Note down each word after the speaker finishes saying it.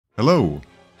Hello!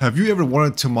 Have you ever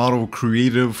wanted to model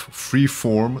creative,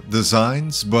 free-form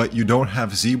designs, but you don't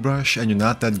have ZBrush and you're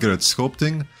not that good at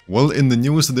sculpting? Well, in the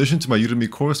newest addition to my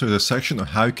Udemy course, there's a section on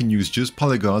how you can use just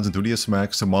polygons in 3ds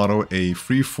Max to model a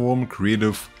free-form,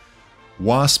 creative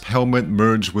wasp helmet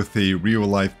merged with a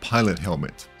real-life pilot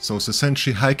helmet. So it's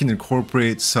essentially how you can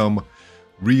incorporate some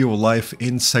real-life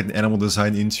insect and animal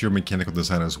design into your mechanical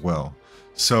design as well.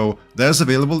 So that is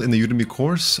available in the Udemy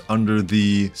course under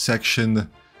the section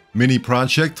Mini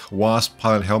Project Wasp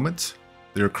Pilot Helmet.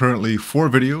 There are currently 4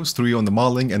 videos, 3 on the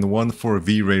modeling and 1 for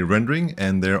V-Ray rendering,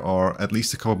 and there are at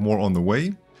least a couple more on the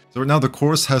way. So right now the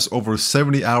course has over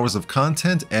 70 hours of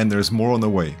content and there's more on the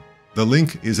way. The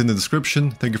link is in the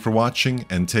description. Thank you for watching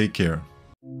and take care.